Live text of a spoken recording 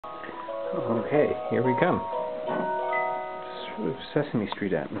Okay, here we come. Sort of Sesame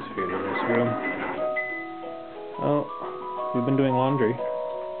Street atmosphere to this room. Oh, we've been doing laundry.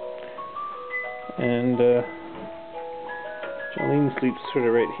 And Jolene sleeps sort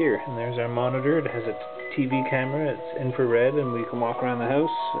of right here. And there's our monitor. It has a TV camera. It's infrared, and we can walk around the house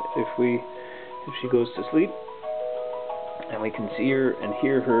if she goes to sleep. And we can see her and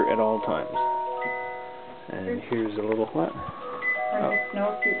hear her at all times. And here's a little what? There's a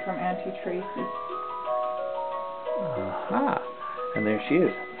snowsuit from Auntie Tracy. Aha! And there she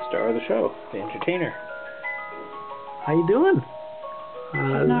is, star of the show, the entertainer. How you doing?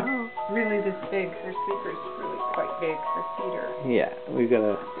 She's not really this big. Her sleeper's really quite big. Her feet are... Yeah, we've got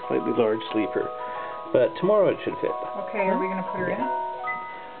a slightly large sleeper. But tomorrow it should fit. Okay, are we going to put her in?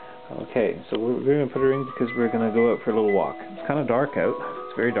 Okay, so we're going to put her in because we're going to go out for a little walk. It's kind of dark out.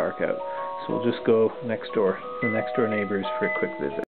 It's very dark out. So we'll just go next door, the next door neighbors, for a quick visit.